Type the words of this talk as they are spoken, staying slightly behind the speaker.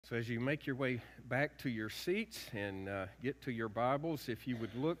So as you make your way back to your seats and get to your Bibles, if you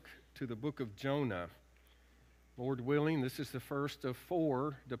would look to the book of Jonah. Lord willing, this is the first of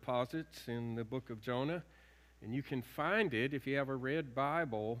 4 deposits in the book of Jonah. And you can find it, if you have a red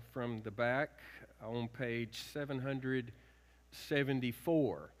Bible, from the back on page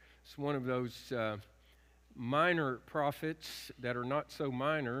 774. It's one of those minor prophets that are not so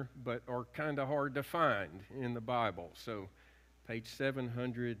minor, but are kind of hard to find in the Bible. So page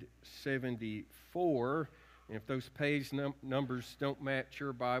 774. And if those page numbers don't match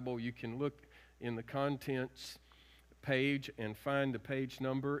your Bible, you can look in the contents page and find the page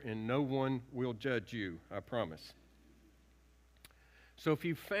number, and no one will judge you, I promise. So if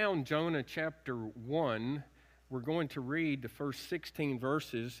you found Jonah chapter 1, we're going to read the first 16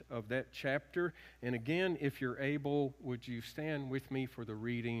 verses of that chapter. And again, if you're able, would you stand with me for the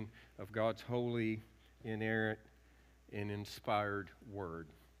reading of God's holy, inerrant, and inspired word.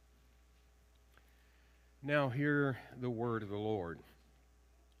 Now hear the word of the Lord.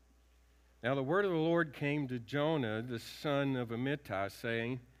 Now the word of the Lord came to Jonah, the son of Amittai,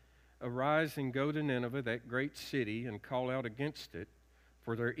 saying, Arise and go to Nineveh, that great city, and call out against it,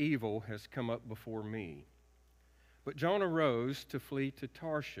 for their evil has come up before me. But Jonah rose to flee to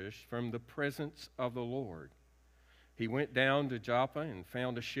Tarshish from the presence of the Lord. He went down to Joppa and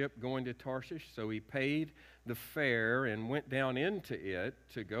found a ship going to Tarshish, so he paid the fare and went down into it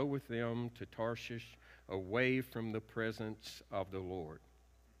to go with them to Tarshish, away from the presence of the Lord.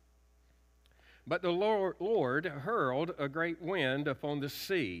 But the Lord hurled a great wind upon the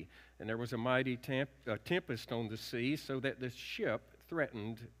sea, and there was a mighty tempest on the sea, so that the ship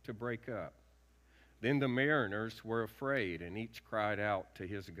threatened to break up. Then the mariners were afraid, and each cried out to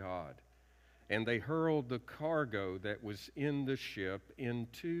his God. And they hurled the cargo that was in the ship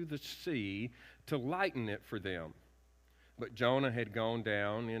into the sea to lighten it for them. But Jonah had gone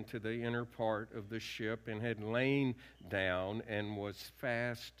down into the inner part of the ship and had lain down and was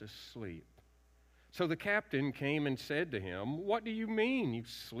fast asleep. So the captain came and said to him, What do you mean, you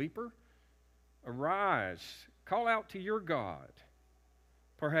sleeper? Arise, call out to your God.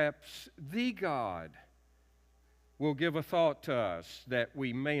 Perhaps the God will give a thought to us that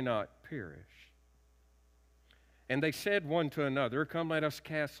we may not perish. And they said one to another, Come, let us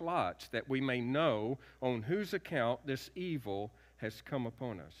cast lots, that we may know on whose account this evil has come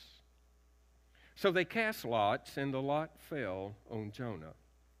upon us. So they cast lots, and the lot fell on Jonah.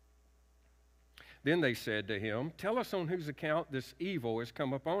 Then they said to him, Tell us on whose account this evil has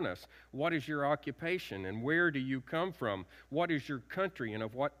come upon us. What is your occupation, and where do you come from? What is your country, and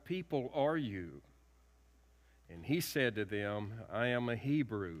of what people are you? And he said to them, I am a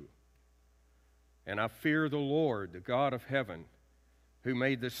Hebrew, and I fear the Lord, the God of heaven, who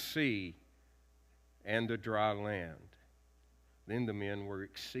made the sea and the dry land. Then the men were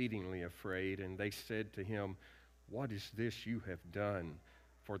exceedingly afraid, and they said to him, What is this you have done?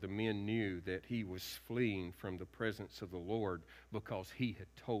 For the men knew that he was fleeing from the presence of the Lord, because he had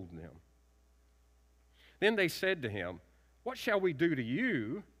told them. Then they said to him, What shall we do to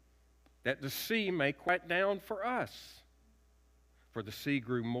you, that the sea may quiet down for us? For the sea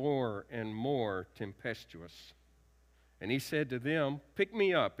grew more and more tempestuous. And he said to them, Pick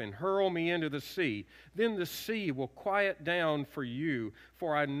me up and hurl me into the sea. Then the sea will quiet down for you,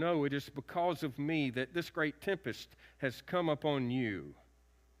 for I know it is because of me that this great tempest has come upon you.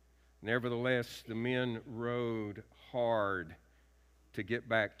 Nevertheless, the men rowed hard to get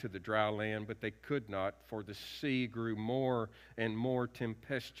back to the dry land, but they could not, for the sea grew more and more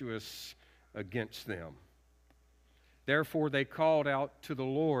tempestuous against them. Therefore they called out to the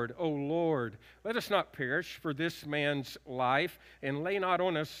Lord, O Lord, let us not perish for this man's life, and lay not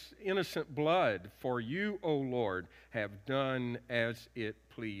on us innocent blood, for you, O Lord, have done as it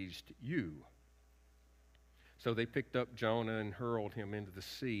pleased you. So they picked up Jonah and hurled him into the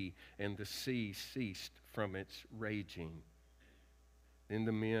sea, and the sea ceased from its raging. Then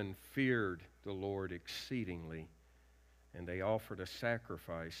the men feared the Lord exceedingly, and they offered a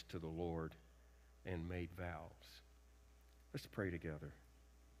sacrifice to the Lord and made vows. Let's pray together.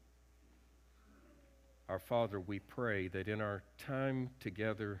 Our Father, we pray that in our time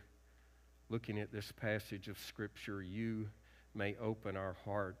together, looking at this passage of Scripture, you may open our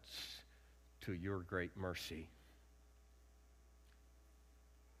hearts to your great mercy.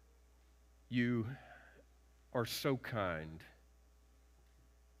 You are so kind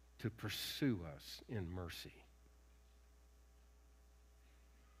to pursue us in mercy.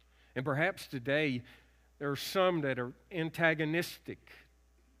 And perhaps today there are some that are antagonistic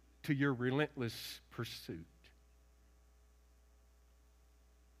to your relentless pursuit.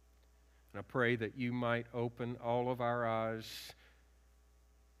 And I pray that you might open all of our eyes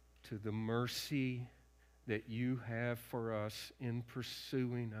to the mercy that you have for us in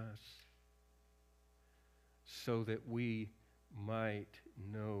pursuing us, so that we might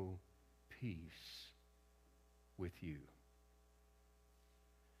know peace with you.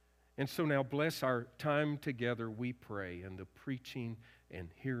 And so now bless our time together, we pray, in the preaching and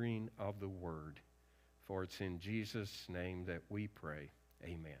hearing of the word. For it's in Jesus' name that we pray.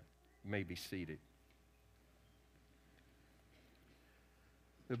 Amen. You may be seated.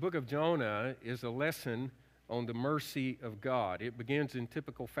 The book of Jonah is a lesson on the mercy of God. It begins in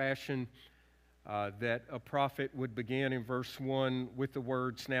typical fashion that a prophet would begin in verse 1 with the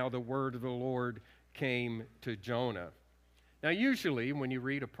words, "Now the word of the Lord came to Jonah." Now, usually when you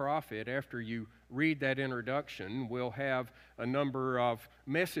read a prophet, after you read that introduction, we'll have a number of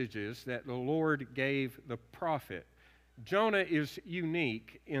messages that the Lord gave the prophet. Jonah is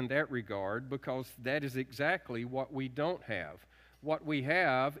unique in that regard because that is exactly what we don't have. What we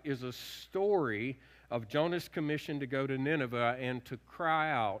have is a story of Jonah's commission to go to Nineveh and to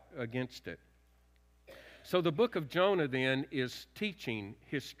cry out against it. So the book of Jonah then is teaching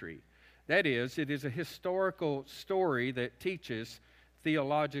history. That is, it is a historical story that teaches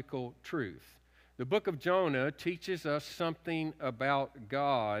theological truth. The book of Jonah teaches us something about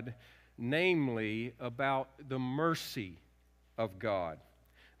God, namely about the mercy of God.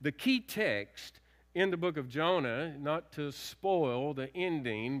 The key text in the book of Jonah, not to spoil the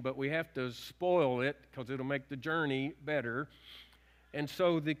ending, but we have to spoil it because it'll make the journey better. And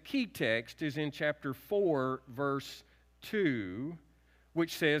so the key text is in chapter 4, verse 2,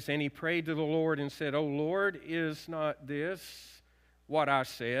 which says, "And he prayed to the Lord and said, O Lord, is not this what I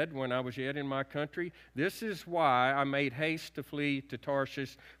said when I was yet in my country? This is why I made haste to flee to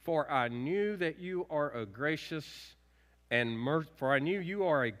Tarshish, for I knew that you are a gracious for I knew you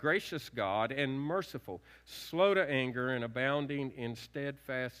are a gracious God and merciful, slow to anger and abounding in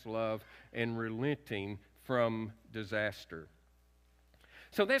steadfast love and relenting from disaster."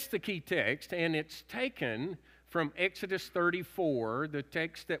 So that's the key text, and it's taken from Exodus 34, the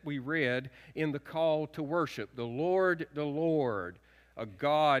text that we read in the call to worship. The Lord, a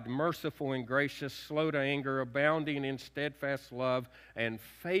God merciful and gracious, slow to anger, abounding in steadfast love and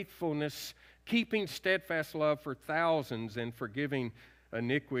faithfulness, keeping steadfast love for thousands and forgiving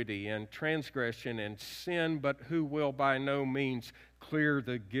iniquity and transgression and sin, but who will by no means clear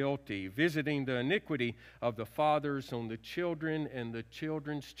the guilty, visiting the iniquity of the fathers on the children and the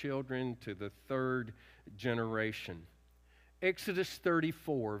children's children to the third generation. Exodus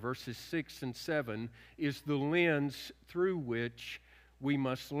 34, verses 6 and 7, is the lens through which we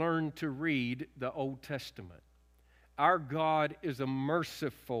must learn to read the Old Testament. Our God is a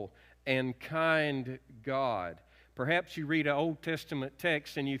merciful and kind God. Perhaps you read an Old Testament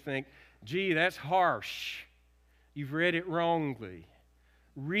text and you think, gee, that's harsh. You've read it wrongly.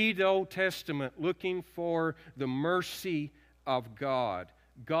 Read the Old Testament looking for the mercy of God.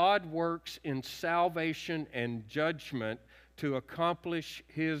 God works in salvation and judgment to accomplish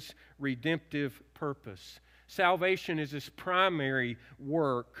His redemptive purpose. Salvation is His primary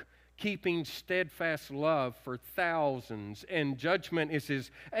work, keeping steadfast love for thousands, and judgment is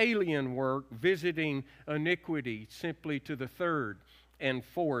His alien work, visiting iniquity simply to the third and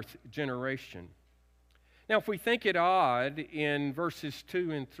fourth generation. Now, if we think it odd in verses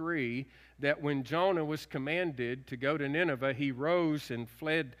 2 and 3 that when Jonah was commanded to go to Nineveh, he rose and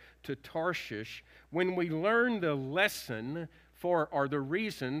fled to Tarshish, when we learn the lesson or the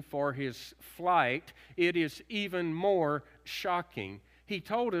reason for his flight, it is even more shocking. He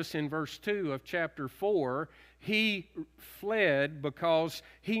told us in verse 2 of chapter 4, he fled because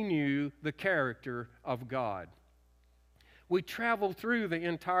he knew the character of God. We travel through the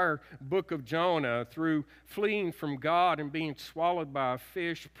entire book of Jonah, through fleeing from God and being swallowed by a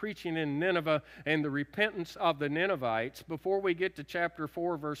fish, preaching in Nineveh and the repentance of the Ninevites, before we get to chapter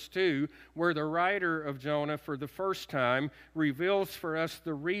 4, verse 2, where the writer of Jonah, for the first time, reveals for us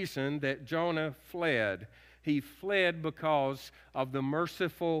the reason that Jonah fled. He fled because of the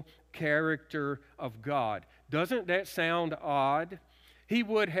merciful character of God. Doesn't that sound odd? He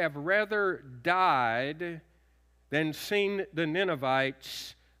would have rather died than seen the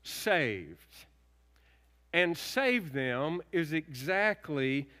Ninevites saved. And save them is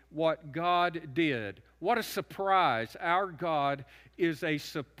exactly what God did. What a surprise. Our God is a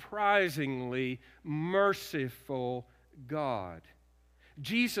surprisingly merciful God.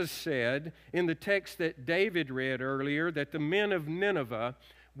 Jesus said in the text that David read earlier that the men of Nineveh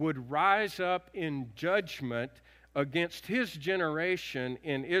would rise up in judgment against his generation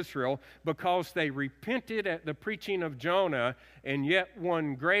in Israel because they repented at the preaching of Jonah, and yet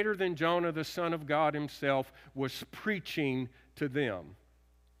one greater than Jonah, the Son of God himself, was preaching to them.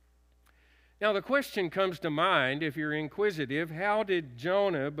 Now, the question comes to mind, if you're inquisitive, how did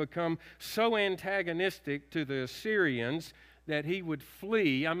Jonah become so antagonistic to the Assyrians that he would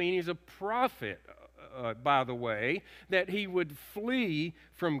flee? I mean, he's a prophet, by the way, that he would flee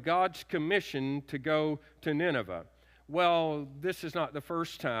from God's commission to go to Nineveh. Well, this is not the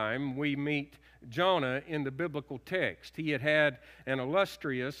first time we meet Jonah in the biblical text. He had had an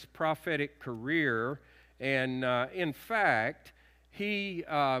illustrious prophetic career, and in fact, he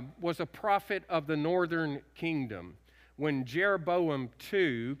was a prophet of the northern kingdom. When Jeroboam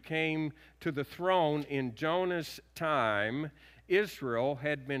II came to the throne in Jonah's time, Israel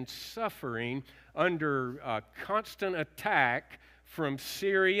had been suffering under constant attack from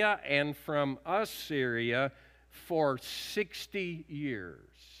Syria and from Assyria for 60 years.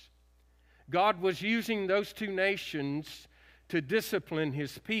 God was using those two nations to discipline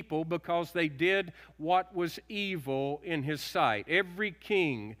his people because they did what was evil in his sight. Every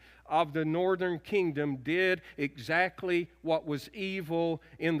king of the northern kingdom did exactly what was evil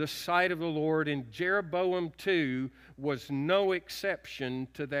in the sight of the Lord, and Jeroboam II was no exception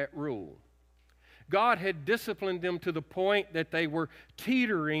to that rule. God had disciplined them to the point that they were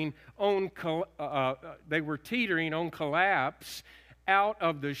teetering on collapse. Out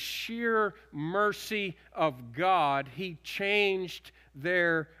of the sheer mercy of God, he changed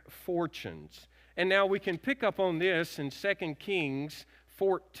their fortunes. And now we can pick up on this in 2 Kings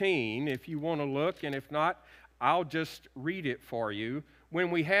 14 if you want to look, and if not, I'll just read it for you.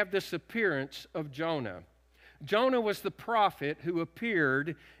 When we have this appearance of Jonah. Jonah was the prophet who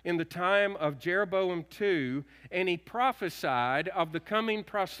appeared in the time of Jeroboam II, and he prophesied of the coming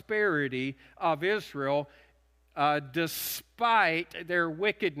prosperity of Israel despite their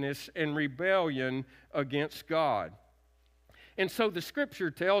wickedness and rebellion against God. And so the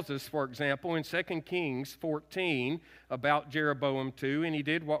scripture tells us, for example, in 2 Kings 14 about Jeroboam II, and he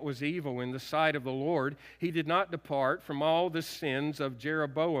did what was evil in the sight of the Lord. He did not depart from all the sins of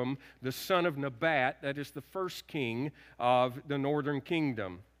Jeroboam, the son of Nebat, that is the first king of the northern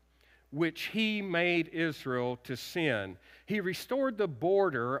kingdom, which he made Israel to sin. He restored the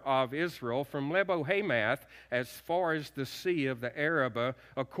border of Israel from Lebo-Hamath as far as the sea of the Arabah,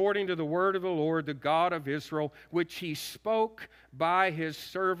 according to the word of the Lord, the God of Israel, which he spoke by his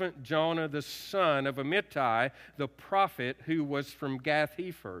servant Jonah, the son of Amittai, the prophet who was from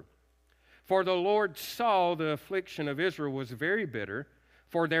Gath-hepher. For the Lord saw the affliction of Israel was very bitter,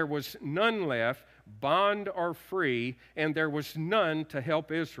 for there was none left, bond or free, and there was none to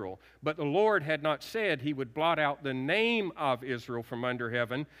help Israel. But the Lord had not said he would blot out the name of Israel from under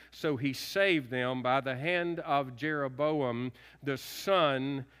heaven, so he saved them by the hand of Jeroboam, the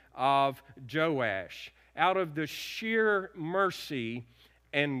son of Joash. Out of the sheer mercy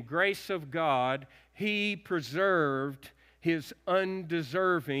and grace of God, he preserved his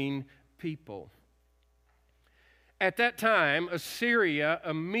undeserving people. At that time, Assyria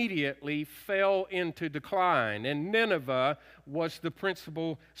immediately fell into decline, and Nineveh was the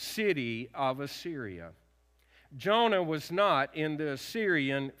principal city of Assyria. Jonah was not in the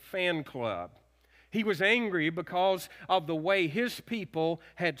Assyrian fan club. He was angry because of the way his people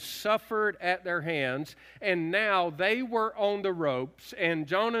had suffered at their hands, and now they were on the ropes, and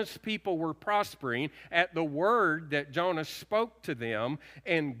Jonah's people were prospering at the word that Jonah spoke to them,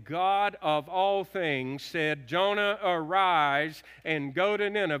 and God of all things said, Jonah, arise and go to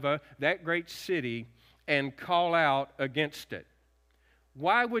Nineveh, that great city, and call out against it.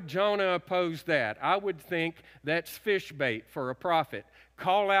 Why would Jonah oppose that? I would think that's fish bait for a prophet.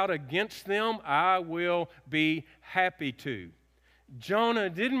 Call out against them, I will be happy to.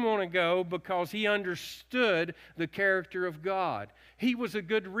 Jonah didn't want to go because he understood the character of God. He was a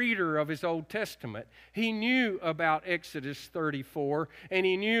good reader of his Old Testament. He knew about Exodus 34, and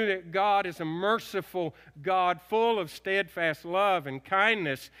he knew that God is a merciful God full of steadfast love and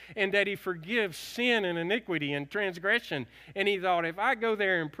kindness, and that he forgives sin and iniquity and transgression. And he thought, if I go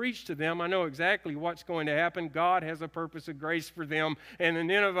there and preach to them, I know exactly what's going to happen. God has a purpose of grace for them, and the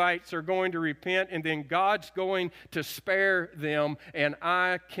Ninevites are going to repent, and then God's going to spare them, and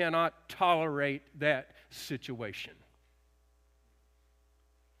I cannot tolerate that situation.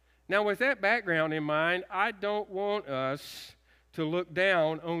 Now, with that background in mind, I don't want us to look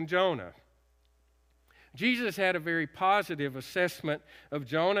down on Jonah. Jesus had a very positive assessment of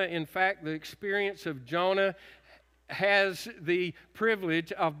Jonah. In fact, the experience of Jonah has the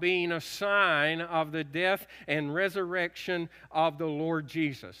privilege of being a sign of the death and resurrection of the Lord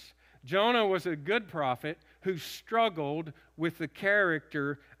Jesus. Jonah was a good prophet who struggled with the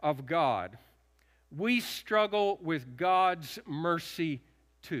character of God. We struggle with God's mercy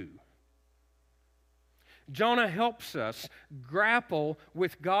too. Jonah helps us grapple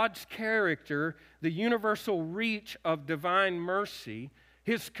with God's character, the universal reach of divine mercy,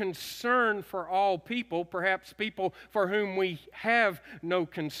 His concern for all people, perhaps people for whom we have no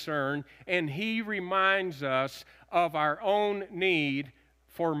concern, and He reminds us of our own need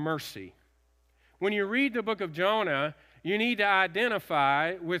for mercy. When you read the book of Jonah, you need to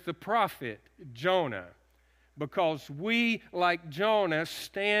identify with the prophet Jonah, because we, like Jonah,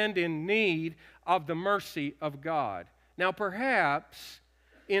 stand in need of the mercy of God. Now, perhaps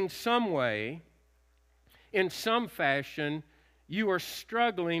in some way, in some fashion, you are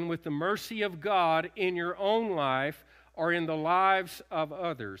struggling with the mercy of God in your own life or in the lives of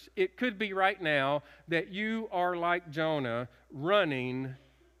others. It could be right now that you are like Jonah, running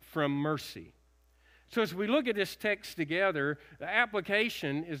from mercy. So as we look at this text together, the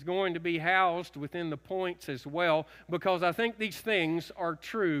application is going to be housed within the points as well, because I think these things are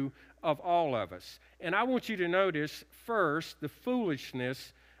true of all of us. And I want you to notice first the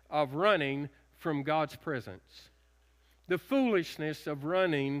foolishness of running from God's presence. The foolishness of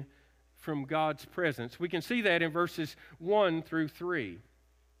running from God's presence. We can see that in verses 1 through 3.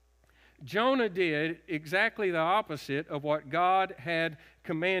 Jonah did exactly the opposite of what God had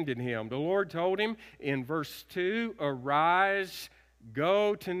commanded him. The Lord told him in verse 2, "Arise,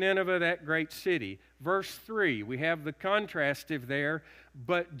 go to Nineveh, that great city." Verse 3, we have the contrastive there,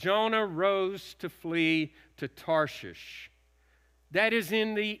 "But Jonah rose to flee to Tarshish." That is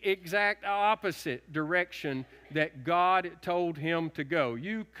in the exact opposite direction that God told him to go.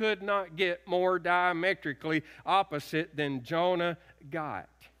 You could not get more diametrically opposite than Jonah got.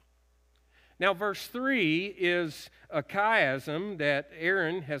 Now, verse 3 is a chiasm that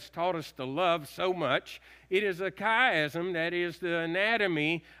Aaron has taught us to love so much. It is a chiasm that is the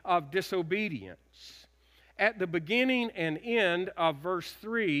anatomy of disobedience. At the beginning and end of verse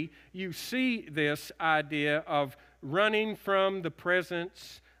 3, you see this idea of running from the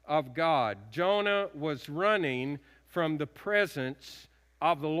presence of God. Jonah was running from the presence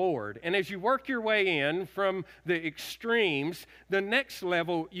of the Lord. And as you work your way in from the extremes, the next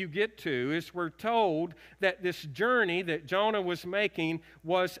level you get to is we're told that this journey that Jonah was making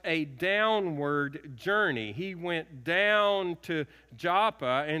was a downward journey. He went down to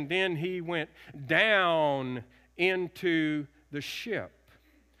Joppa, and then he went down into the ship.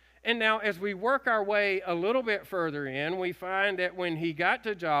 And now, as we work our way a little bit further in, we find that when he got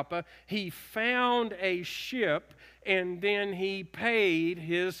to Joppa, he found a ship, and then he paid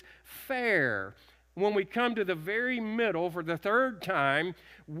his fare. When we come to the very middle, for the third time,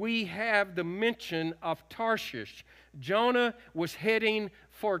 we have the mention of Tarshish. Jonah was heading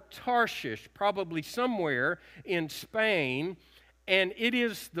for Tarshish, probably somewhere in Spain, and it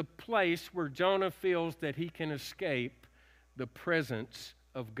is the place where Jonah feels that he can escape the presence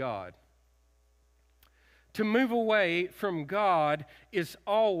of God. To move away from God is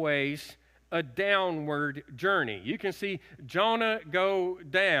always a downward journey. You can see Jonah go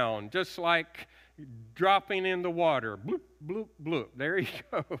down, just like dropping in the water. Bloop, bloop, bloop. There he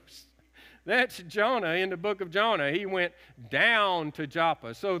goes. That's Jonah in the book of Jonah. He went down to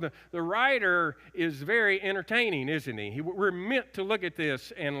Joppa. So the writer is very entertaining, isn't he? We're meant to look at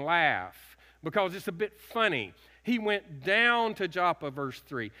this and laugh because it's a bit funny. He went down to Joppa, verse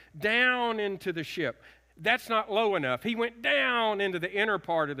 3, down into the ship. That's not low enough. He went down into the inner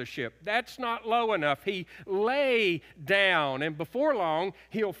part of the ship. That's not low enough. He lay down, and before long,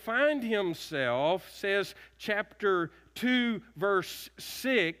 he'll find himself, says chapter 2, verse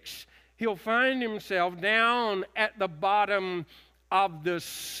 6, he'll find himself down at the bottom of the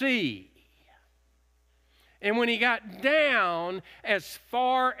sea. And when he got down as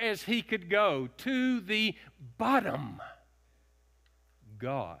far as he could go, to the bottom,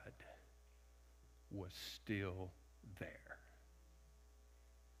 God was still there.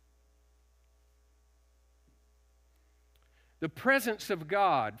 The presence of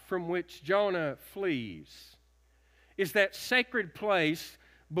God from which Jonah flees is that sacred place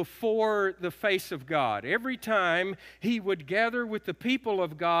before the face of God. Every time he would gather with the people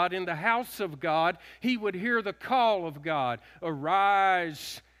of God in the house of God, he would hear the call of God,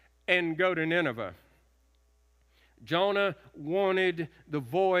 "Arise and go to Nineveh." Jonah wanted the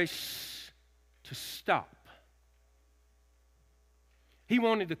voice to stop. He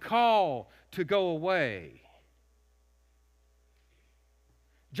wanted the call to go away.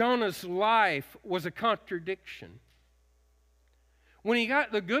 Jonah's life was a contradiction. When he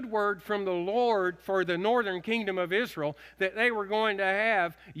got the good word from the Lord for the northern kingdom of Israel, that they were going to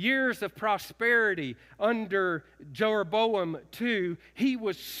have years of prosperity under Jeroboam II, he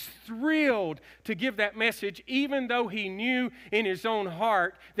was thrilled to give that message, even though he knew in his own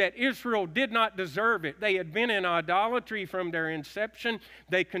heart that Israel did not deserve it. They had been in idolatry from their inception.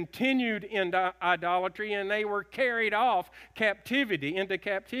 They continued in idolatry, and they were carried off into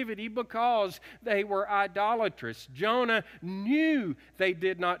captivity because they were idolatrous. Jonah knew they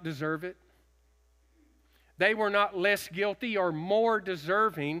did not deserve it. They were not less guilty or more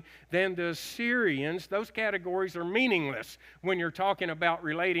deserving than the Assyrians. Those categories are meaningless when you're talking about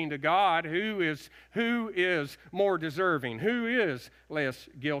relating to God. Who is more deserving? Who is less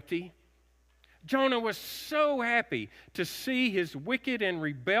guilty? Jonah was so happy to see his wicked and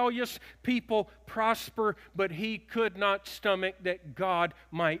rebellious people prosper, but he could not stomach that God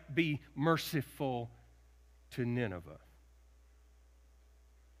might be merciful to Nineveh.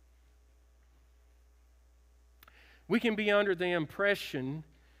 We can be under the impression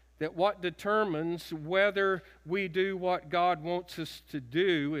that what determines whether we do what God wants us to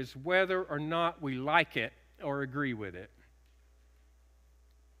do is whether or not we like it or agree with it.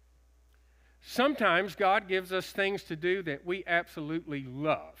 Sometimes God gives us things to do that we absolutely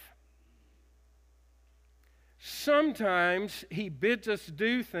love. Sometimes He bids us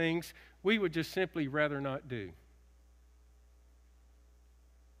do things we would just simply rather not do.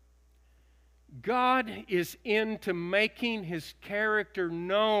 God is into making His character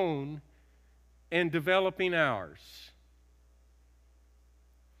known and developing ours.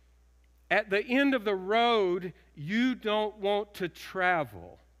 At the end of the road, you don't want to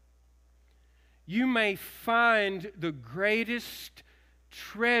travel. You may find the greatest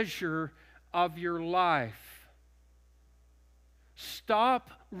treasure of your life.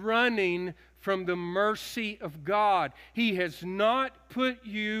 Stop running from the mercy of God. He has not put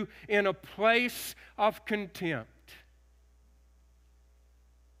you in a place of contempt.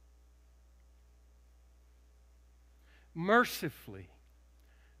 Mercifully,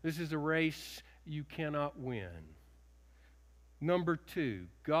 this is a race you cannot win. Number 2,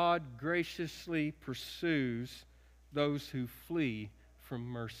 God graciously pursues those who flee from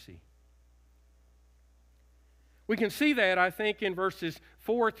mercy. We can see that, I think, in verses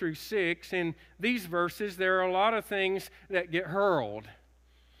 4 through 6. In these verses, there are a lot of things that get hurled.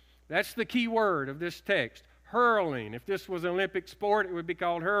 That's the key word of this text, hurling. If this was an Olympic sport, it would be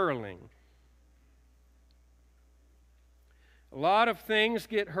called hurling. A lot of things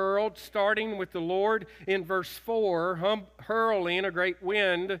get hurled, starting with the Lord in verse 4, hurling a great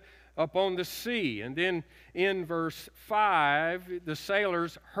wind upon the sea. And then in verse 5, the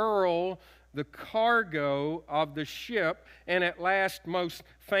sailors hurl the cargo of the ship, and at last, most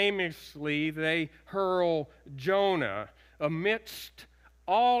famously, they hurl Jonah. Amidst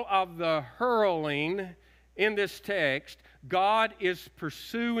all of the hurling in this text, God is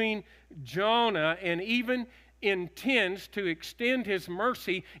pursuing Jonah and even intends to extend His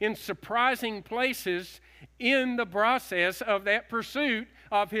mercy in surprising places in the process of that pursuit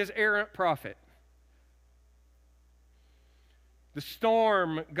of His errant prophet. The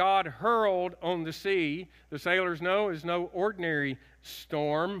storm God hurled on the sea, the sailors know, is no ordinary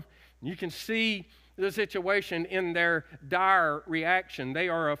storm. You can see the situation in their dire reaction. They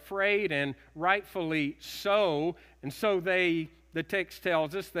are afraid, and rightfully so. And so the text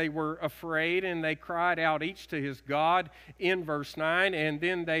tells us they were afraid, and they cried out each to his God in verse 9, and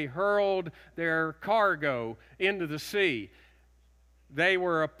then they hurled their cargo into the sea. They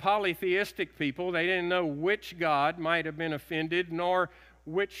were a polytheistic people. They didn't know which god might have been offended, nor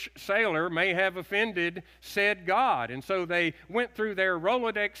which sailor may have offended said god. And so they went through their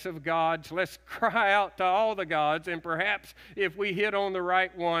Rolodex of gods. Let's cry out to all the gods, and perhaps if we hit on the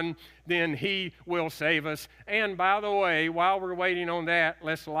right one, then He will save us. And by the way, while we're waiting on that,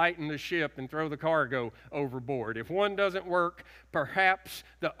 let's lighten the ship and throw the cargo overboard. If one doesn't work, perhaps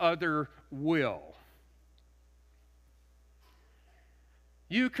the other will.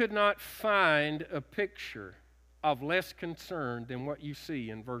 You could not find a picture of less concern than what you see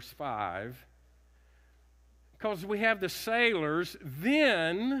in verse 5. Because we have the sailors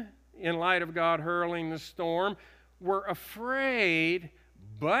then, in light of God hurling the storm, were afraid,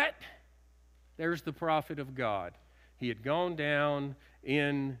 but there's the prophet of God. He had gone down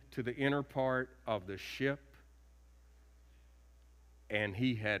into the inner part of the ship, and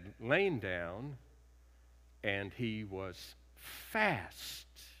he had lain down, and he was fast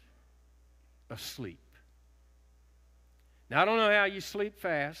asleep. Now, I don't know how you sleep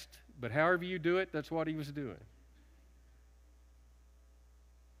fast, but however you do it, that's what he was doing.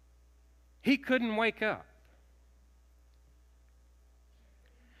 He couldn't wake up.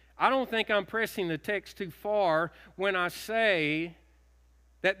 I don't think I'm pressing the text too far when I say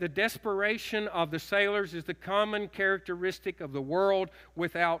that the desperation of the sailors is the common characteristic of the world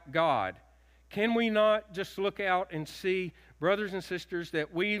without God. Can we not just look out and see, brothers and sisters,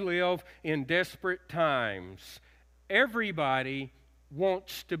 that we live in desperate times? Everybody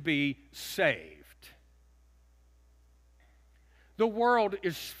wants to be saved. The world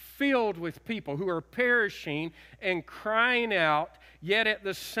is filled with people who are perishing and crying out, yet at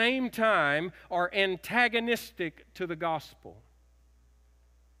the same time are antagonistic to the gospel.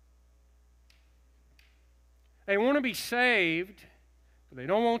 They want to be saved, but they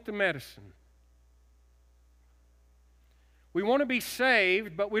don't want the medicine. We want to be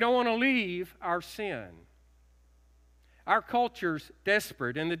saved, but we don't want to leave our sin. Our culture's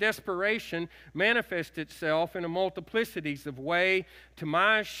desperate, and the desperation manifests itself in a multiplicities of ways. To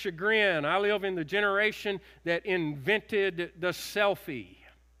my chagrin, I live in the generation that invented the selfie.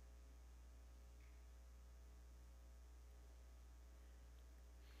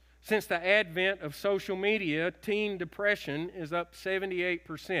 Since the advent of social media, teen depression is up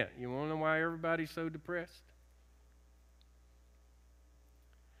 78%. You want to know why everybody's so depressed?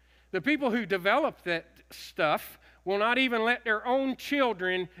 The people who develop that stuff will not even let their own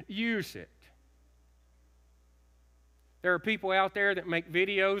children use it. There are people out there that make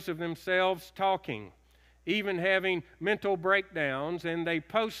videos of themselves talking, even having mental breakdowns, and they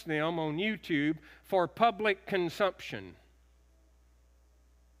post them on YouTube for public consumption.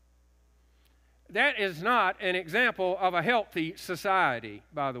 That is not an example of a healthy society,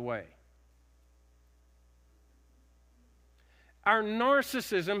 by the way. Our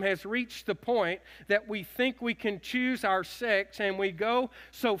narcissism has reached the point that we think we can choose our sex, and we go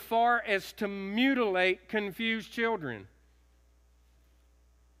so far as to mutilate confused children.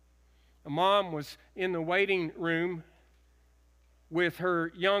 A mom was in the waiting room with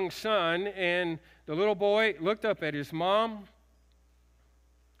her young son, and the little boy looked up at his mom,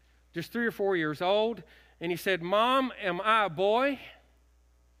 just 3 or 4 years old, and he said, "Mom, am I a boy?"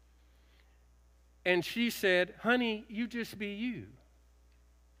 And she said, "Honey, you just be you."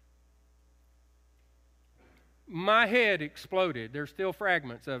 My head exploded. There's still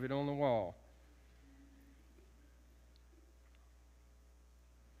fragments of it on the wall.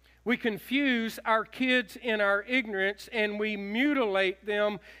 We confuse our kids in our ignorance, and we mutilate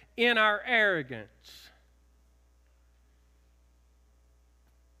them in our arrogance.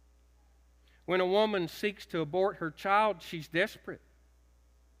 When a woman seeks to abort her child, she's desperate.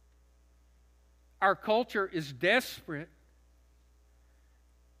 Our culture is desperate,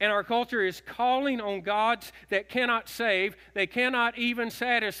 and our culture is calling on gods that cannot save. They cannot even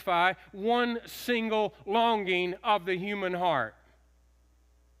satisfy one single longing of the human heart.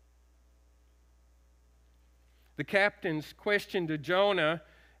 The captain's question to Jonah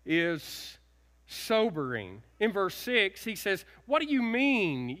is sobering. In verse 6, he says, "What do you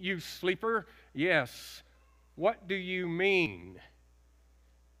mean, you sleeper?" Yes, what do you mean,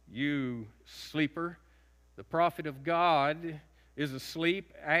 you sleeper? The prophet of God is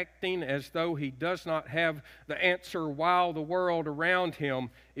asleep, acting as though he does not have the answer while the world around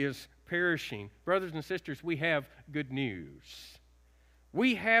him is perishing. Brothers and sisters, we have good news.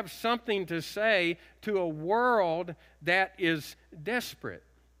 We have something to say to a world that is desperate.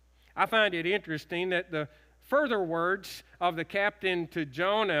 I find it interesting that the further words of the captain to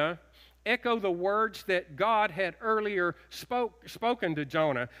Jonah echo the words that God had earlier spoken to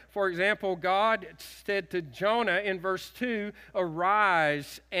Jonah. For example, God said to Jonah in verse 2,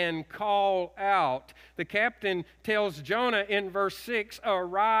 "Arise and call out." The captain tells Jonah in verse 6,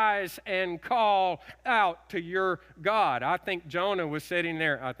 "Arise and call out to your God." I think Jonah was sitting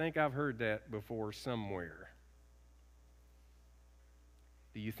there. I think I've heard that before somewhere.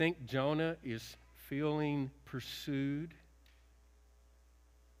 Do you think Jonah is feeling pursued?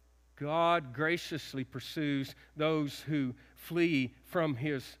 God graciously pursues those who flee from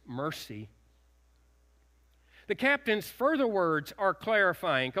His mercy. The captain's further words are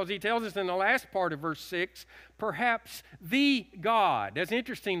clarifying because he tells us in the last part of verse 6, perhaps the God. That's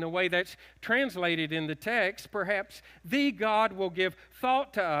interesting the way that's translated in the text. Perhaps the God will give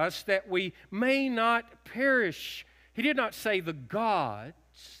thought to us that we may not perish. He did not say the gods,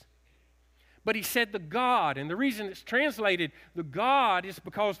 but he said the God. And the reason it's translated the God is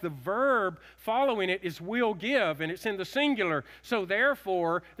because the verb following it is will give, and it's in the singular. So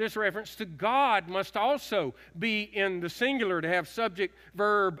therefore, this reference to God must also be in the singular to have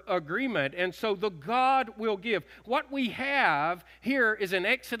subject-verb agreement. And so the God will give. What we have here is an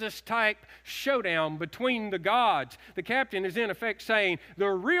Exodus-type showdown between the gods. The captain is in effect saying the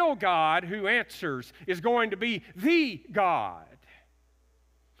real God who answers is going to be the God.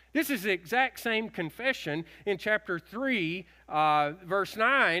 This is the exact same confession in chapter 3, verse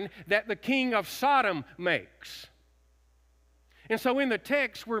 9, that the king of Sodom makes. And so in the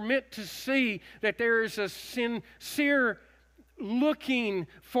text, we're meant to see that there is a sincere looking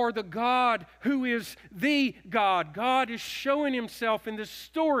for the God who is the God. God is showing himself in this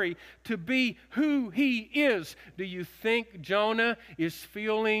story to be who he is. Do you think Jonah is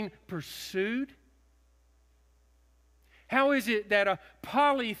feeling pursued? How is it that a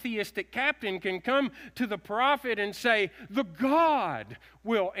polytheistic captain can come to the prophet and say, "The God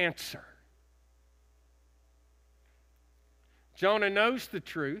will answer"? Jonah knows the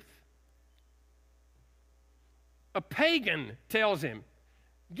truth. A pagan tells him,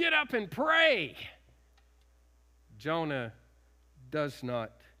 "Get up and pray." Jonah does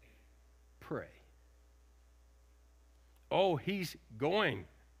not pray. Oh, he's going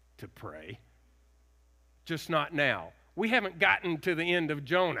to pray, just not now. We haven't gotten to the end of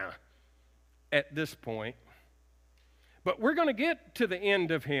Jonah at this point, but we're going to get to the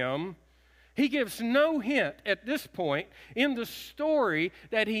end of him. He gives no hint at this point in the story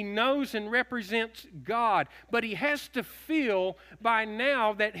that he knows and represents God, but he has to feel by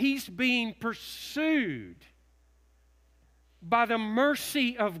now that he's being pursued by the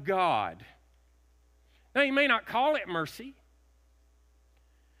mercy of God. Now, he may not call it mercy,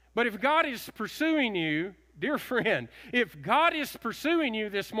 but if God is pursuing you, dear friend, if God is pursuing you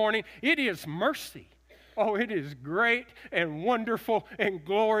this morning, it is mercy. Oh, it is great and wonderful and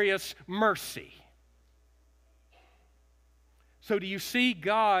glorious mercy. So do you see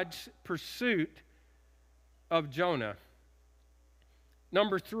God's pursuit of Jonah?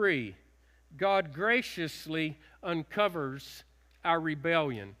 Number 3, God graciously uncovers our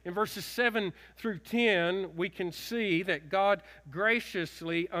rebellion. In verses 7 through 10, we can see that God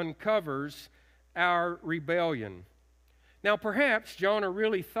graciously uncovers our rebellion. Now, perhaps Jonah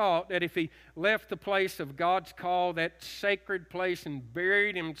really thought that if he left the place of God's call, that sacred place, and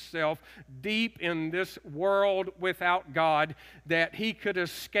buried himself deep in this world without God, that he could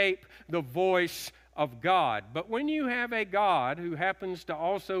escape the voice of God. But when you have a God who happens to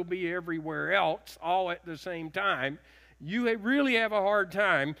also be everywhere else, all at the same time, you really have a hard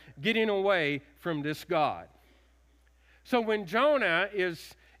time getting away from this God. So when Jonah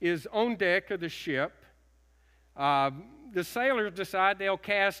is on deck of the ship, the sailors decide they'll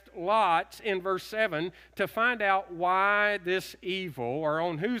cast lots in verse 7 to find out why this evil, or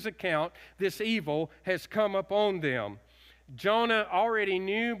on whose account this evil has come upon them. Jonah already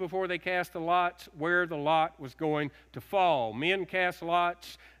knew before they cast the lots where the lot was going to fall. Men cast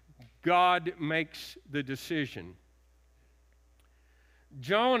lots, God makes the decision.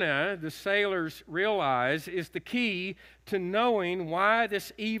 Jonah, the sailors realize, is the key to knowing why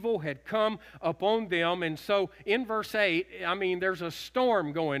this evil had come upon them. And so in verse 8, there's a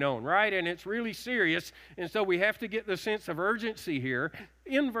storm going on, right? And it's really serious. And so we have to get the sense of urgency here.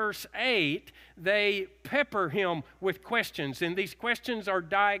 In verse 8, they pepper him with questions. And these questions are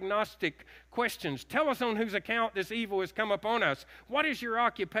diagnostic questions. Tell us on whose account this evil has come upon us. What is your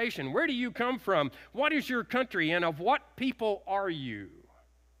occupation? Where do you come from? What is your country? And of what people are you?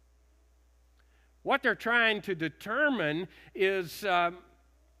 What they're trying to determine is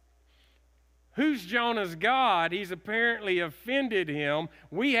who's Jonah's God. He's apparently offended him.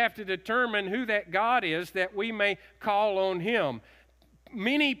 We have to determine who that God is that we may call on him.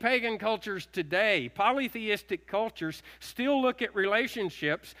 Many pagan cultures today, polytheistic cultures, still look at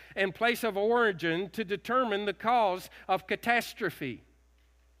relationships and place of origin to determine the cause of catastrophe.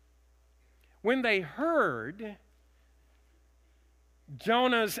 When they heard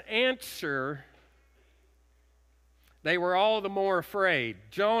Jonah's answer, they were all the more afraid.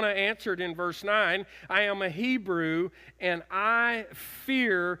 Jonah answered in verse 9, "I am a Hebrew, and I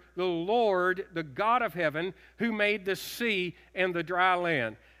fear the Lord, the God of heaven, who made the sea and the dry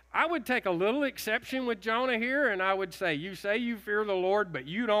land." I would take a little exception with Jonah here, and I would say you fear the Lord, but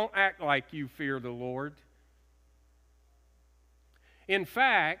you don't act like you fear the Lord. In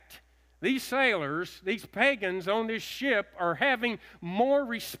fact, these sailors, these pagans on this ship, are having more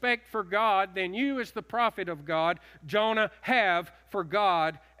respect for God than you as the prophet of God, Jonah, have for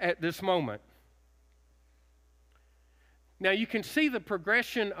God at this moment. Now you can see the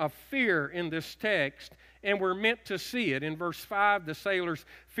progression of fear in this text, and we're meant to see it. In verse 5, the sailors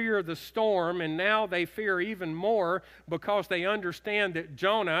fear the storm, and now they fear even more because they understand that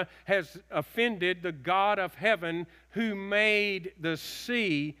Jonah has offended the God of heaven who made the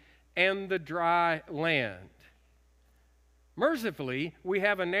sea and the dry land. Mercifully, we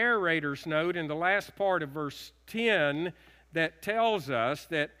have a narrator's note in the last part of verse 10 that tells us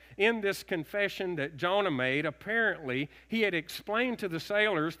that in this confession that Jonah made, apparently he had explained to the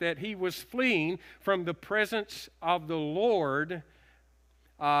sailors that he was fleeing from the presence of the Lord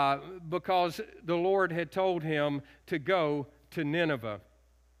because the Lord had told him to go to Nineveh.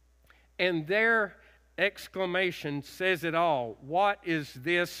 And their exclamation says it all. What is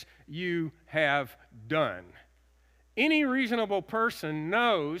this you have done? Any reasonable person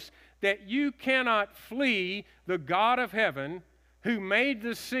knows that you cannot flee the God of heaven who made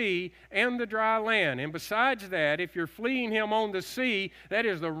the sea and the dry land. And besides that, if you're fleeing him on the sea, that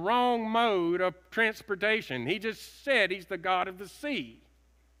is the wrong mode of transportation. He just said he's the God of the sea.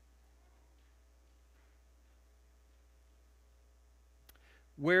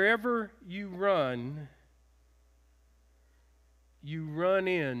 Wherever you run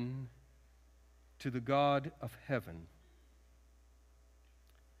in to the God of heaven.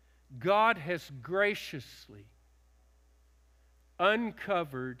 God has graciously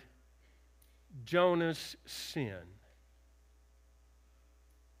uncovered Jonah's sin.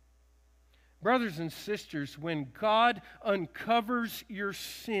 Brothers and sisters, when God uncovers your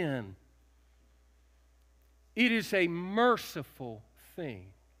sin, it is a merciful thing.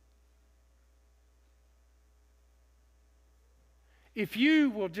 If you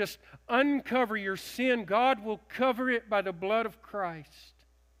will just uncover your sin, God will cover it by the blood of Christ.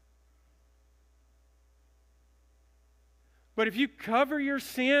 But if you cover your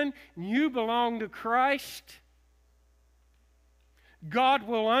sin, you belong to Christ, God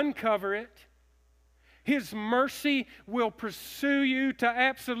will uncover it. His mercy will pursue you to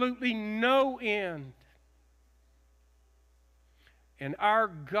absolutely no end. And our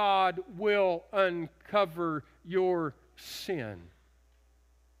God will uncover your sin.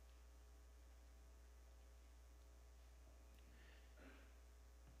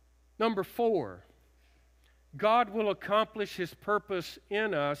 Number 4, God will accomplish His purpose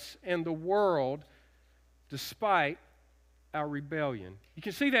in us and the world despite our rebellion. You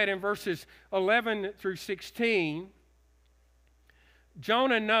can see that in verses 11 through 16.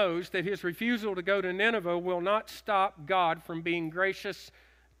 Jonah knows that his refusal to go to Nineveh will not stop God from being gracious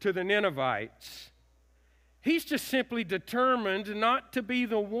to the Ninevites. He's just simply determined not to be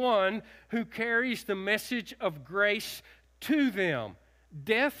the one who carries the message of grace to them.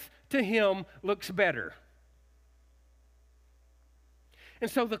 Death to him looks better.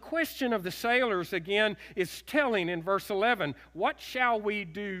 And so the question of the sailors again is telling in verse 11, what shall we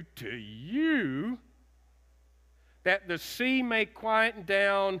do to you that the sea may quiet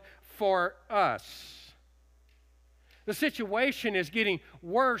down for us? The situation is getting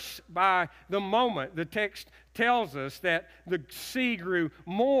worse by the moment. The text tells us that the sea grew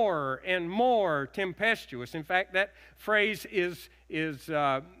more and more tempestuous. In fact, that phrase is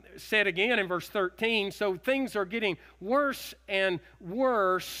said again in verse 13. So things are getting worse and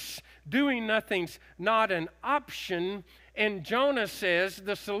worse. Doing nothing's not an option. And Jonah says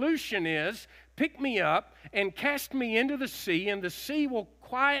the solution is, pick me up and cast me into the sea, and the sea will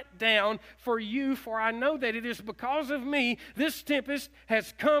quiet down for you, for I know that it is because of me this tempest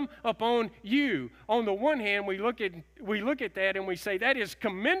has come upon you. On the one hand, we look at that and we say, that is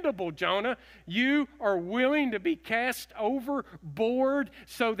commendable, Jonah. You are willing to be cast overboard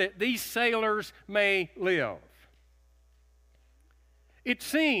so that these sailors may live. It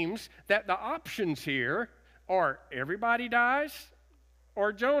seems that the options here are everybody dies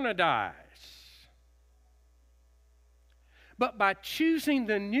or Jonah dies. But by choosing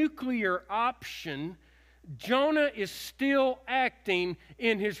the nuclear option, Jonah is still acting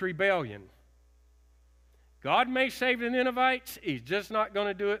in his rebellion. God may save the Ninevites. He's just not going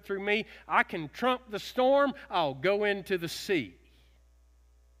to do it through me. I can trump the storm. I'll go into the sea.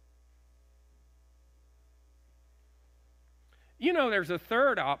 You know, there's a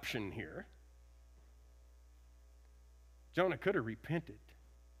third option here. Jonah could have repented.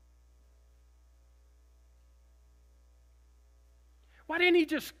 Why didn't he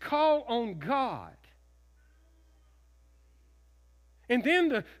just call on God? And then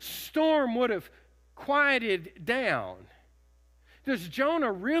the storm would have quieted down. Does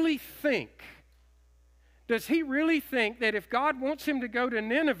Jonah really think? Does he really think that if God wants him to go to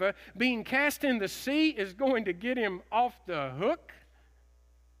Nineveh, being cast in the sea is going to get him off the hook?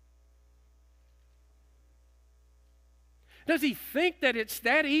 Does he think that it's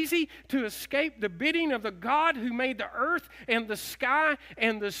that easy to escape the bidding of the God who made the earth and the sky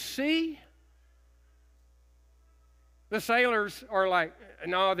and the sea? The sailors are like,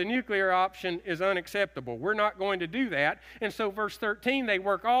 no, the nuclear option is unacceptable. We're not going to do that. And so verse 13, they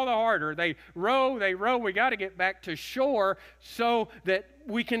work all the harder. They row. We got to get back to shore so that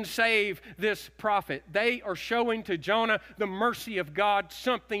we can save this prophet. They are showing to Jonah the mercy of God,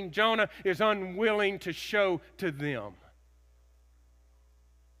 something Jonah is unwilling to show to them.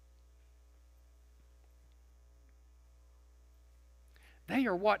 They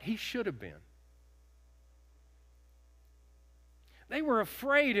are what he should have been. They were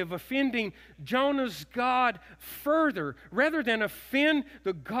afraid of offending Jonah's God further rather than offend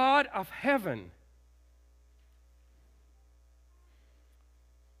the God of heaven.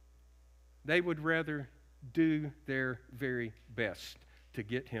 They would rather do their very best to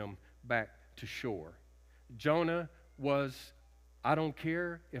get him back to shore. Jonah was, I don't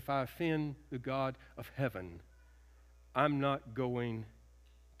care if I offend the God of heaven. I'm not going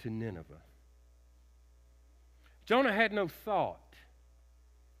to Nineveh. Jonah had no thought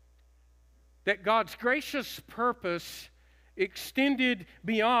that God's gracious purpose extended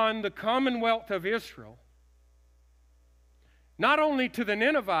beyond the commonwealth of Israel, not only to the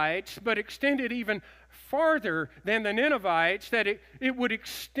Ninevites, but extended even farther than the Ninevites, that it would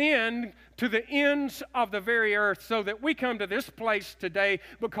extend to the ends of the very earth, so that we come to this place today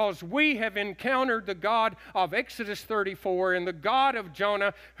because we have encountered the God of Exodus 34 and the God of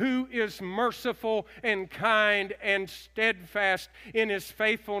Jonah, who is merciful and kind and steadfast in his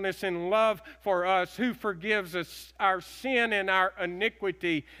faithfulness and love for us, who forgives us our sin and our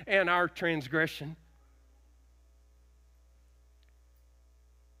iniquity and our transgression.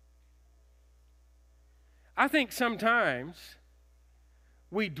 I think sometimes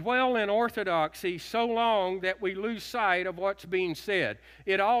we dwell in orthodoxy so long that we lose sight of what's being said.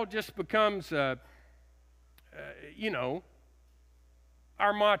 It all just becomes, our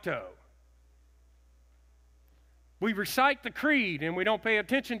motto. We recite the creed and we don't pay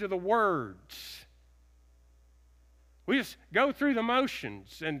attention to the words. We just go through the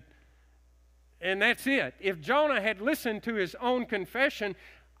motions and that's it. If Jonah had listened to his own confession,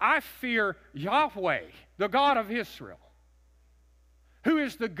 I fear Yahweh, the God of Israel, who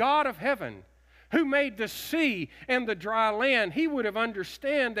is the God of heaven, who made the sea and the dry land. He would have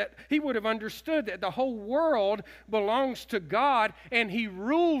understood that the whole world belongs to God and he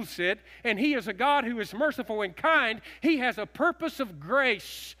rules it, and he is a God who is merciful and kind. He has a purpose of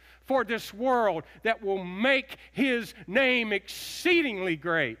grace for this world that will make his name exceedingly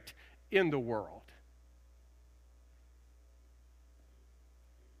great in the world.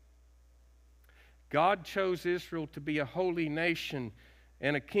 God chose Israel to be a holy nation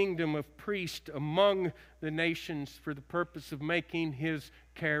and a kingdom of priests among the nations for the purpose of making his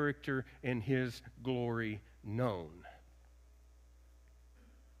character and his glory known.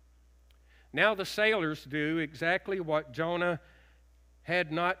 Now the sailors do exactly what Jonah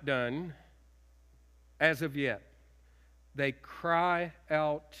had not done as of yet. They cry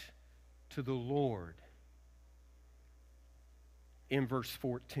out to the Lord. In verse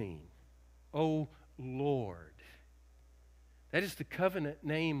 14, O Lord. That is the covenant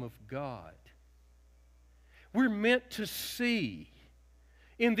name of God. We're meant to see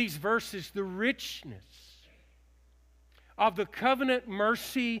in these verses the richness of the covenant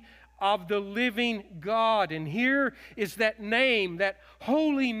mercy of the living God. And here is that name, that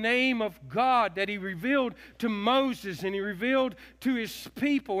holy name of God that he revealed to Moses and he revealed to his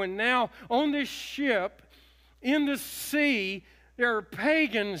people. And now on this ship in the sea, there are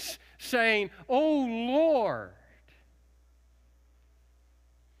pagans saying, O Lord.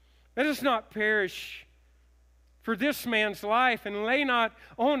 Let us not perish for this man's life, and lay not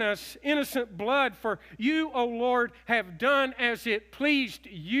on us innocent blood, for you, O Lord, have done as it pleased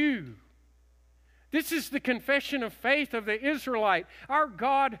you. This is the confession of faith of the Israelite. Our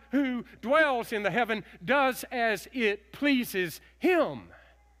God who dwells in the heaven does as it pleases him.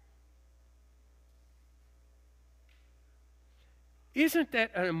 Isn't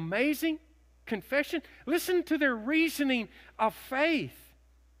that an amazing confession? Listen to their reasoning of faith.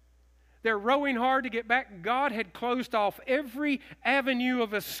 They're rowing hard to get back. God had closed off every avenue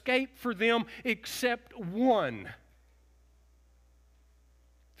of escape for them except one: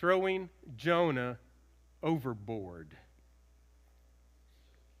 throwing Jonah overboard.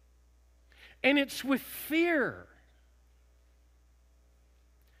 And it's with fear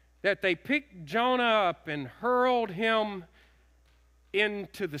that they picked Jonah up and hurled him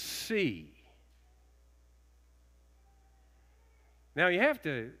into the sea. Now you have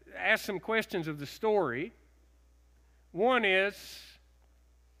to ask some questions of the story. One is,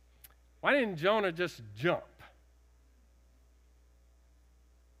 why didn't Jonah just jump?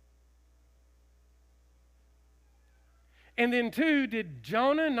 And then two, did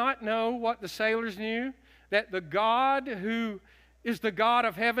Jonah not know what the sailors knew? That the God who is the God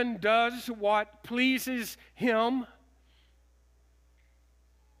of heaven does what pleases him?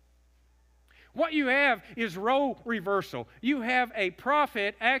 What you have is role reversal. You have a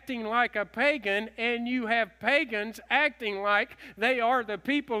prophet acting like a pagan, and you have pagans acting like they are the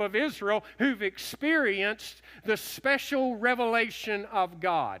people of Israel who've experienced the special revelation of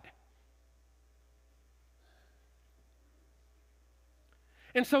God.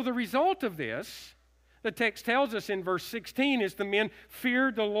 And so the result of this, the text tells us in verse 16, is the men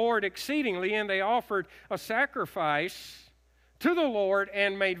feared the Lord exceedingly, and they offered a sacrifice to the Lord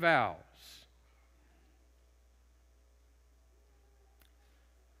and made vows.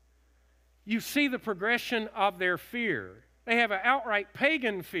 You see the progression of their fear. They have an outright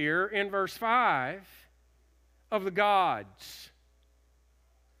pagan fear in verse 5 of the gods.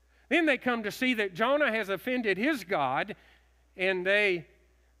 Then they come to see that Jonah has offended his God, and they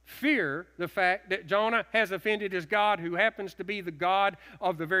fear the fact that Jonah has offended his God, who happens to be the God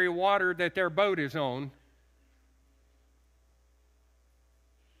of the very water that their boat is on.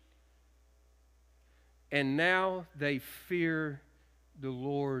 And now they fear the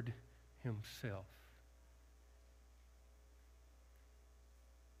Lord himself.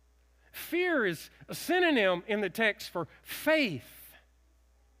 Fear is a synonym in the text for faith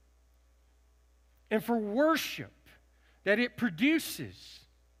and for worship that it produces.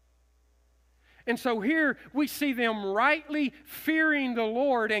 And so here we see them rightly fearing the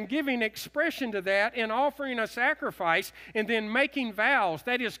Lord and giving expression to that in offering a sacrifice and then making vows,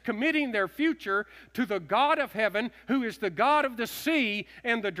 that is, committing their future to the God of heaven, who is the God of the sea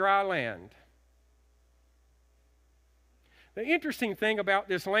and the dry land. The interesting thing about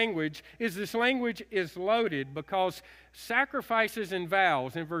this language is loaded, because sacrifices and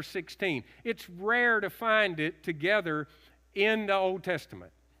vows in verse 16, it's rare to find it together in the Old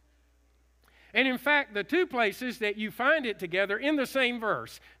Testament. And in fact, the two places that you find it together in the same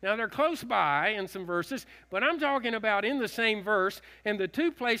verse, now they're close by in some verses, but I'm talking about in the same verse, and the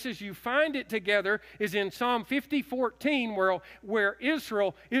two places you find it together is in Psalm 50:14, where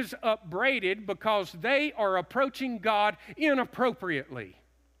Israel is upbraided because they are approaching God inappropriately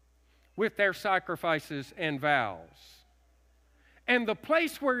with their sacrifices and vows. And the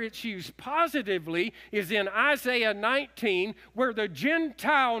place where it's used positively is in Isaiah 19, where the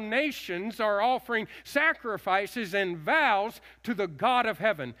Gentile nations are offering sacrifices and vows to the God of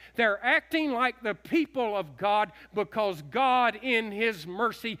heaven. They're acting like the people of God because God in His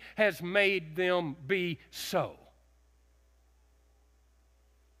mercy has made them be so.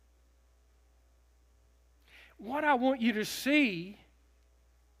 What I want you to see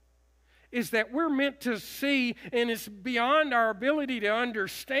is that we're meant to see, and it's beyond our ability to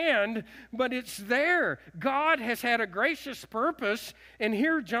understand, but it's there. God has had a gracious purpose, and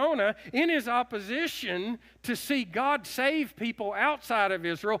here Jonah, in his opposition to see God save people outside of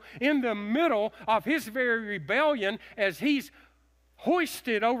Israel, in the middle of his very rebellion, as he's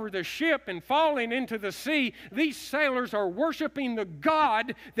hoisted over the ship and falling into the sea, these sailors are worshiping the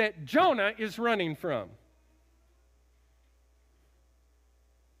God that Jonah is running from.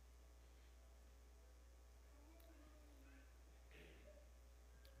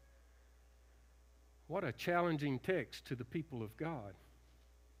 What a challenging text to the people of God.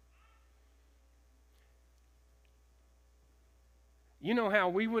 You know how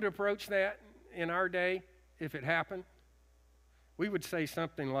we would approach that in our day if it happened? We would say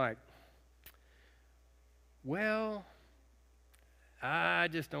something like, well, I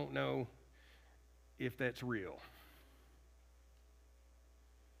just don't know if that's real.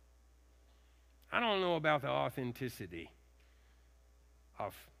 I don't know about the authenticity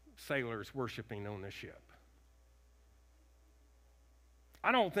of sailors worshiping on the ship.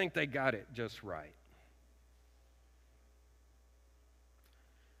 I don't think they got it just right.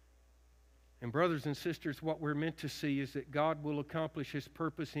 And brothers and sisters, what we're meant to see is that God will accomplish His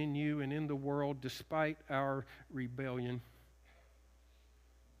purpose in you and in the world despite our rebellion.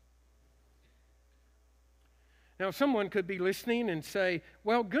 Now, someone could be listening and say,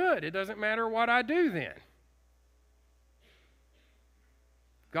 well, good, it doesn't matter what I do then.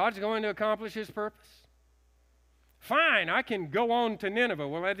 God's going to accomplish His purpose. Fine, I can go on to Nineveh.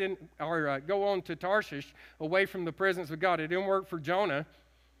 Well, I didn't, or go on to Tarshish away from the presence of God. It didn't work for Jonah.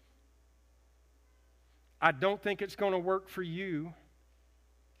 I don't think it's going to work for you.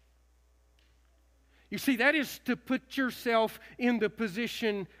 You see, that is to put yourself in the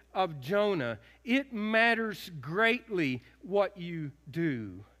position of Jonah. It matters greatly what you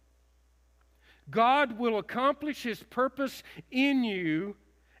do. God will accomplish His purpose in you,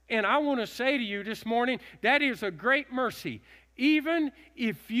 And I want to say to you this morning, that is a great mercy. Even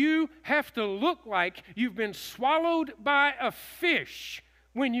if you have to look like you've been swallowed by a fish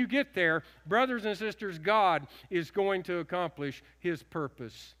when you get there, brothers and sisters, God is going to accomplish His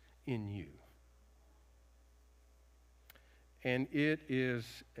purpose in you. And it is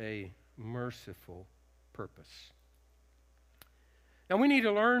a merciful purpose. Now we need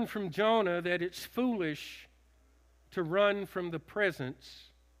to learn from Jonah that it's foolish to run from the presence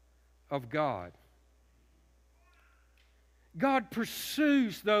of God. God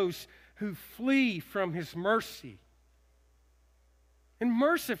pursues those who flee from His mercy. And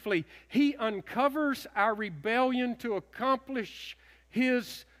mercifully, He uncovers our rebellion to accomplish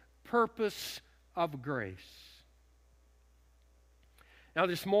His purpose of grace. Now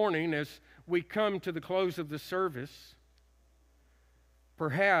this morning, as we come to the close of the service,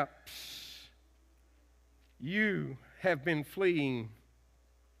 perhaps you have been fleeing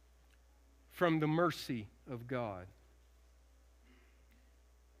from the mercy of God.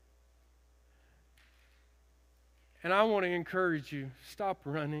 And I want to encourage you, stop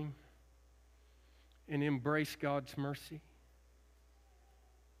running and embrace God's mercy.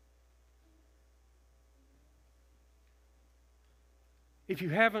 If you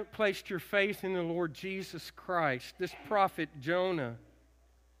haven't placed your faith in the Lord Jesus Christ, this prophet Jonah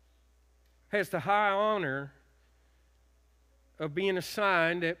has the high honor of being a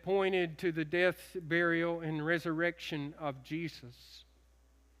sign that pointed to the death, burial, and resurrection of Jesus.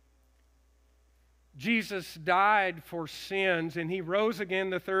 Jesus died for sins, and He rose again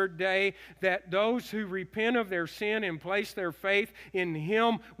the third day, that those who repent of their sin and place their faith in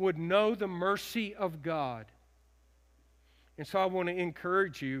Him would know the mercy of God. And so I want to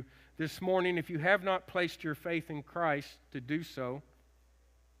encourage you this morning, if you have not placed your faith in Christ, to do so.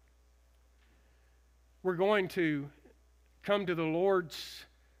 We're going to come to the Lord's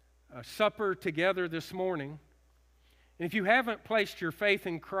Supper together this morning. And if you haven't placed your faith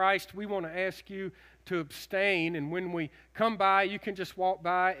in Christ, we want to ask you to abstain. And when we come by, you can just walk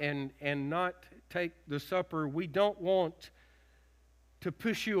by and not take the supper. We don't want to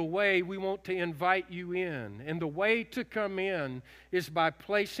push you away. We want to invite you in. And the way to come in is by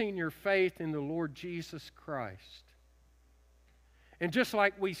placing your faith in the Lord Jesus Christ. And just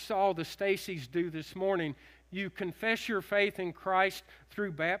like we saw the Stacys do this morning, you confess your faith in Christ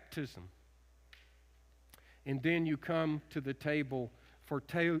through baptism. And then you come to the table for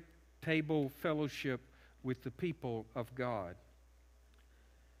table fellowship with the people of God.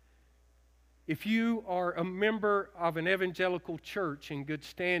 If you are a member of an evangelical church in good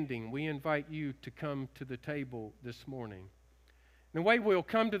standing, we invite you to come to the table this morning. The way we'll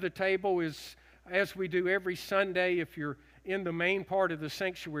come to the table is, as we do every Sunday, if you're in the main part of the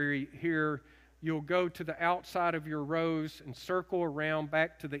sanctuary here, you'll go to the outside of your rows and circle around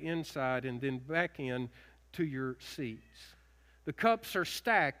back to the inside and then back in to your seats. The cups are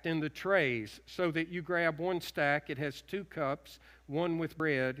stacked in the trays so that you grab one stack. It has 2 cups, one with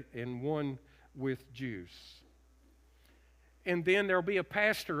bread and one with juice. And then there'll be a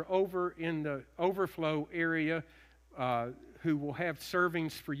pastor over in the overflow area who will have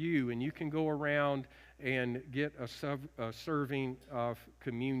servings for you, and you can go around and get a serving of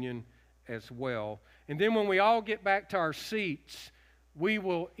communion as well. And then when we all get back to our seats, we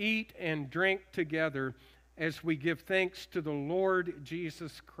will eat and drink together as we give thanks to the Lord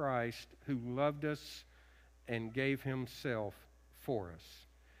Jesus Christ, who loved us and gave Himself for us.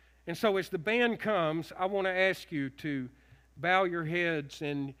 And so as the band comes, I want to ask you to bow your heads,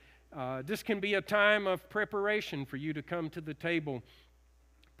 and this can be a time of preparation for you to come to the table.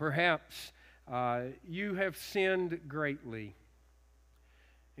 Perhaps you have sinned greatly,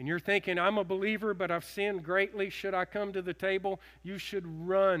 and you're thinking, I'm a believer, but I've sinned greatly. Should I come to the table? You should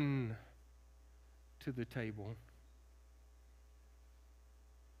run to the table,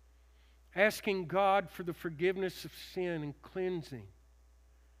 asking God for the forgiveness of sin and cleansing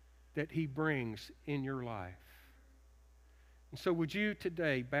that He brings in your life. And so would you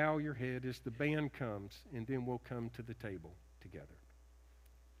today bow your head as the band comes, and then we'll come to the table together.